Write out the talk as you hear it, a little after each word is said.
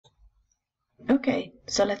Okay,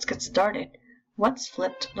 so let's get started. What's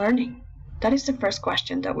flipped learning? That is the first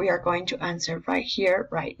question that we are going to answer right here,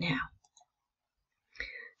 right now.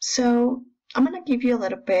 So I'm going to give you a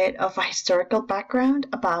little bit of a historical background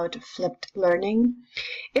about flipped learning.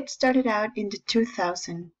 It started out in the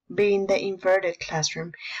 2000s, being the inverted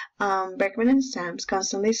classroom. Beckman and Sams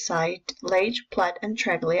constantly cite Leitch, Platt, and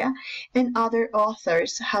Treglia, and other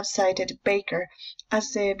authors have cited Baker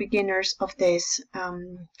as the beginners of this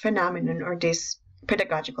phenomenon or this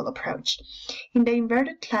pedagogical approach. In the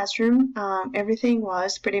inverted classroom, everything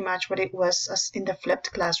was pretty much what it was as in the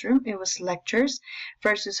flipped classroom. It was lectures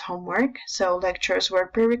versus homework. So lectures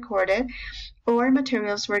were pre-recorded or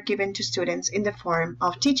materials were given to students in the form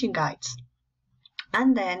of teaching guides.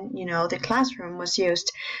 And then, the classroom was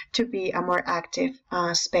used to be a more active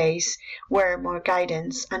space where more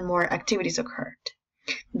guidance and more activities occurred.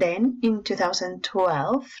 Then, in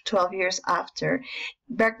 2012, 12 years after,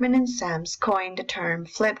 Bergman and Sams coined the term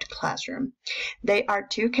flipped classroom. They are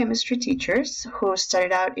two chemistry teachers who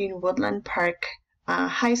started out in Woodland Park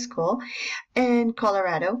High School in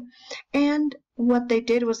Colorado, and what they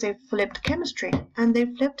did was they flipped chemistry, and they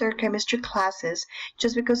flipped their chemistry classes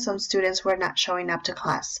just because some students were not showing up to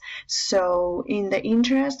class. So in the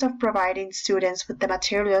interest of providing students with the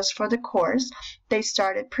materials for the course, they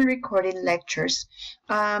started pre-recording lectures.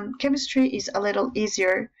 Chemistry is a little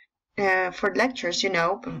easier for lectures,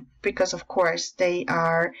 because of course they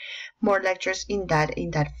are more lectures in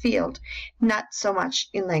that field, not so much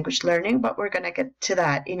in language learning, but we're gonna get to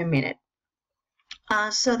that in a minute.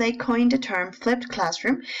 So they coined the term flipped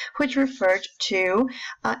classroom, which referred to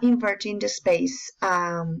inverting the space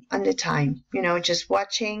and the time, just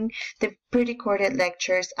watching the pre-recorded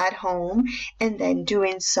lectures at home and then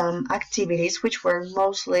doing some activities, which were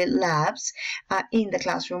mostly labs in the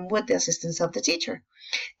classroom with the assistance of the teacher.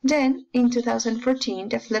 Then in 2014,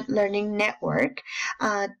 the Flipped Learning Network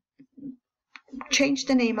changed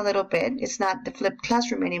the name a little bit. It's not the Flipped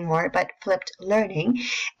Classroom anymore, but Flipped Learning.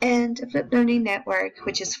 And the Flipped Learning Network,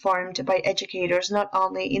 which is formed by educators not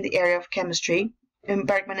only in the area of chemistry, and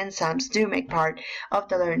Bergman and Sams do make part of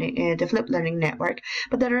the Flipped Learning Network,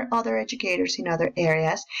 but there are other educators in other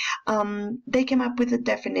areas. They came up with a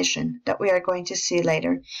definition that we are going to see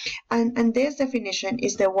later. And this definition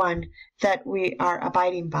is the one that we are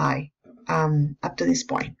abiding by up to this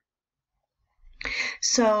point.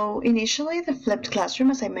 So initially, the flipped classroom,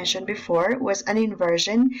 as I mentioned before, was an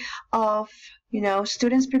inversion of,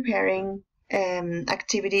 students preparing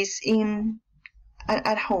activities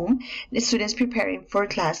at home, the students preparing for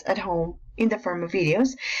class at home in the form of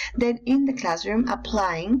videos, then in the classroom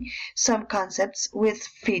applying some concepts with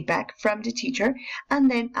feedback from the teacher, and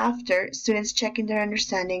then after, students checking their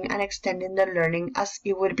understanding and extending their learning as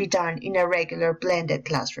it would be done in a regular blended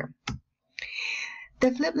classroom. The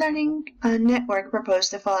Flipped Learning Network proposed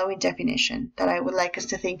the following definition that I would like us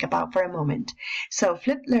to think about for a moment. So,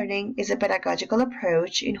 flipped learning is a pedagogical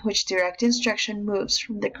approach in which direct instruction moves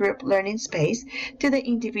from the group learning space to the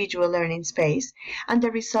individual learning space, and the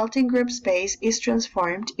resulting group space is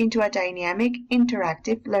transformed into a dynamic,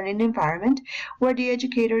 interactive learning environment where the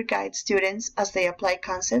educator guides students as they apply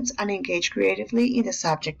concepts and engage creatively in the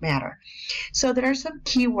subject matter. So, there are some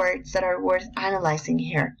keywords that are worth analyzing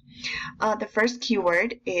here. The first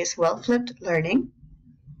keyword is flipped learning.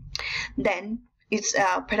 Then it's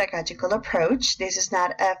a pedagogical approach. This is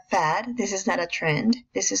not a fad. This is not a trend.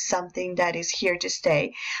 This is something that is here to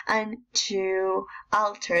stay and to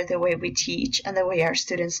alter the way we teach and the way our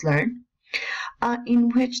students learn. In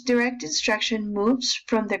which direct instruction moves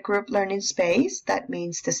from the group learning space, that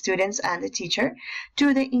means the students and the teacher,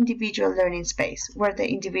 to the individual learning space, where the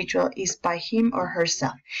individual is by him or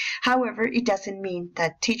herself. However, it doesn't mean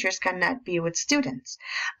that teachers cannot be with students.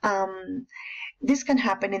 This can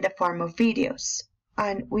happen in the form of videos.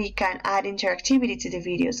 And we can add interactivity to the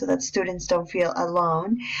video so that students don't feel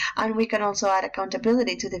alone. And we can also add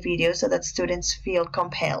accountability to the video so that students feel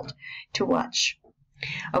compelled to watch.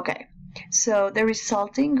 Okay. So the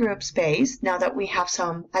resulting group space, now that we have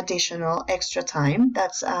some additional extra time,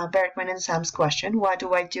 that's Bergman and Sam's question, what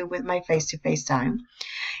do I do with my face-to-face time,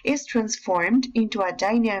 is transformed into a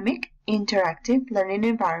dynamic, interactive learning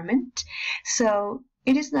environment. So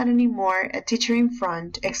it is not anymore a teacher in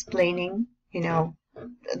front explaining,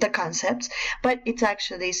 the concepts, but it's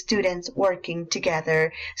actually students working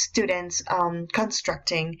together, students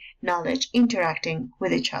constructing knowledge, interacting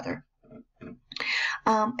with each other.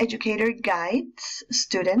 Educator guides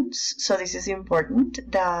students, so this is important.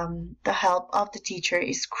 The help of the teacher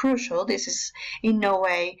is crucial. This is in no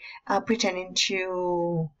way pretending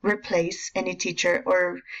to replace any teacher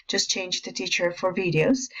or just change the teacher for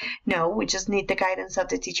videos. No, we just need the guidance of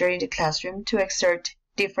the teacher in the classroom to exert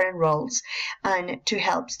different roles and to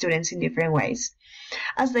help students in different ways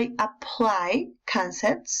as they apply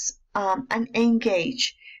concepts and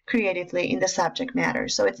engage creatively in the subject matter.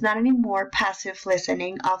 So it's not anymore passive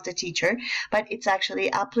listening of the teacher, but it's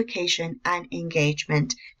actually application and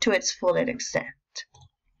engagement to its full extent.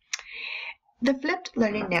 The Flipped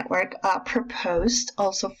Learning Network proposed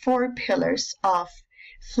also 4 pillars of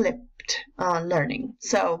flipped learning.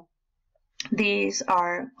 So these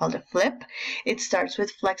are called the flip. It starts with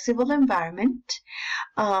flexible environment,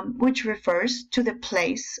 which refers to the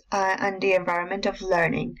place and the environment of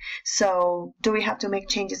learning. So do we have to make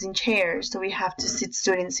changes in chairs? Do we have to sit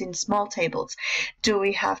students in small tables? Do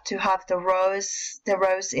we have to have the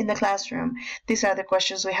rows in the classroom? These are the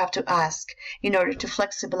questions we have to ask in order to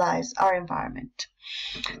flexibilize our environment.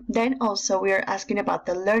 Then also we are asking about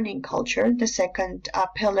the learning culture. The second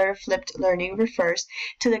pillar, flipped learning, refers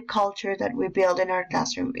to the culture that we build in our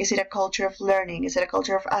classroom. Is it a culture of learning? Is it a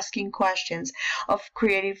culture of asking questions, of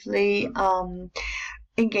creatively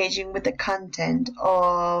engaging with the content,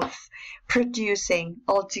 of producing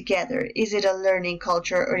altogether? Is it a learning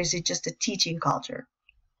culture or is it just a teaching culture?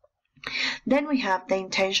 Then we have the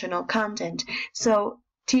intentional content. So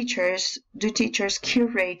do teachers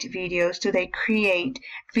curate videos? Do they create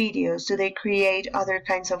videos? Do they create other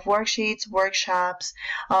kinds of worksheets, workshops,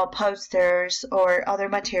 posters, or other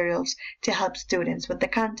materials to help students with the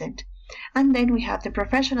content? And then we have the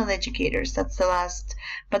professional educators. That's the last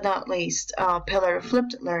but not least pillar of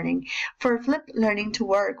flipped learning. For flipped learning to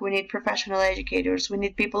work, we need professional educators. We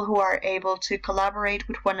need people who are able to collaborate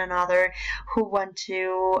with one another, who want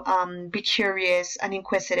to be curious and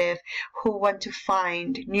inquisitive, who want to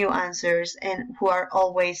find new answers, and who are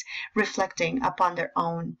always reflecting upon their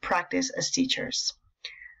own practice as teachers.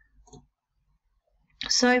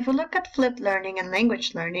 So if we look at flipped learning and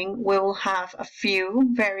language learning, we will have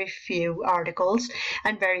very few articles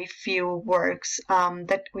and very few works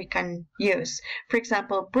that we can use. For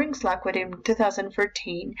example, Brinks-Lockwood in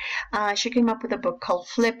 2014, she came up with a book called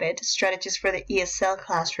Flip It, Strategies for the ESL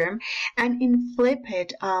Classroom. And in Flip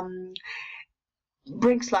It,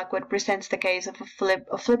 Brinks-Lockwood presents the case of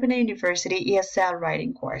flipping a university ESL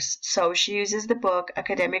writing course. So she uses the book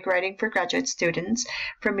Academic Writing for Graduate Students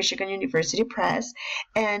from Michigan University Press,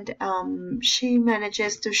 and she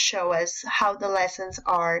manages to show us how the lessons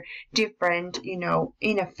are different,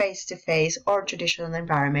 in a face-to-face or traditional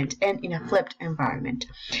environment and in a flipped environment.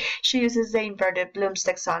 She uses the inverted Bloom's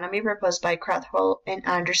taxonomy proposed by Krathwohl and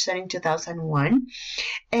Anderson in 2001,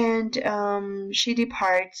 and she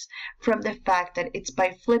departs from the fact that it's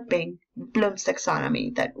by flipping Bloom's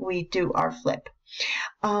taxonomy that we do our flip.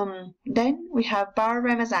 Then we have Barr,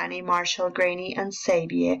 Ramazani, Marshall, Graney, and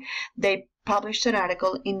Xavier. They published an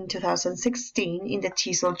article in 2016 in the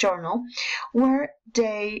TESOL journal where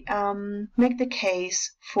they make the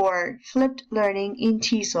case for flipped learning in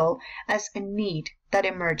TESOL as a need that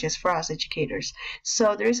emerges for us educators.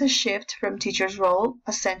 So there is a shift from teachers' role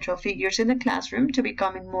as central figures in the classroom to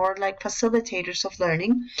becoming more like facilitators of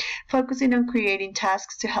learning, focusing on creating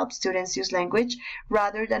tasks to help students use language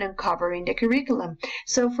rather than uncovering the curriculum.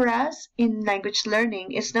 So for us in language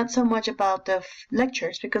learning, it's not so much about the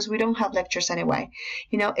lectures, because we don't have lectures anyway.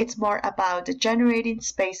 It's more about the generating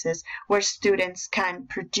spaces where students can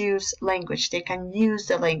produce language. They can use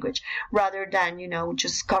the language rather than,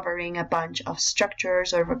 just covering a bunch of structures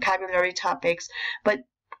or vocabulary topics, but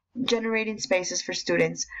generating spaces for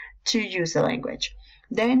students to use the language.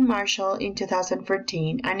 Then Marshall in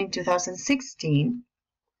 2014 and in 2016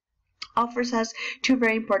 offers us 2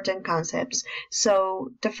 very important concepts. So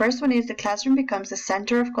the first one is the classroom becomes the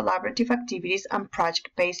center of collaborative activities and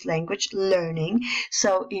project-based language learning.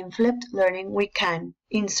 So in flipped learning, we can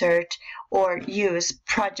insert or use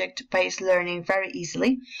project-based learning very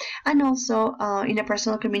easily. And also in a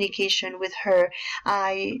personal communication with her,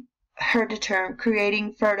 I heard the term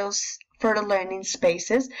creating fertile learning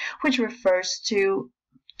spaces, which refers to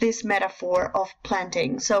this metaphor of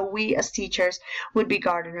planting. So we as teachers would be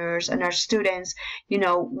gardeners, and our students,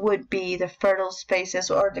 would be the fertile spaces,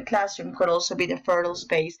 or the classroom could also be the fertile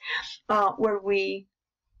space where we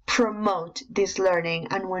promote this learning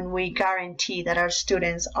and when we guarantee that our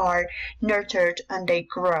students are nurtured and they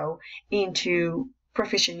grow into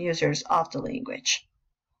proficient users of the language.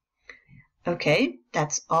 Okay,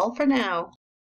 that's all for now.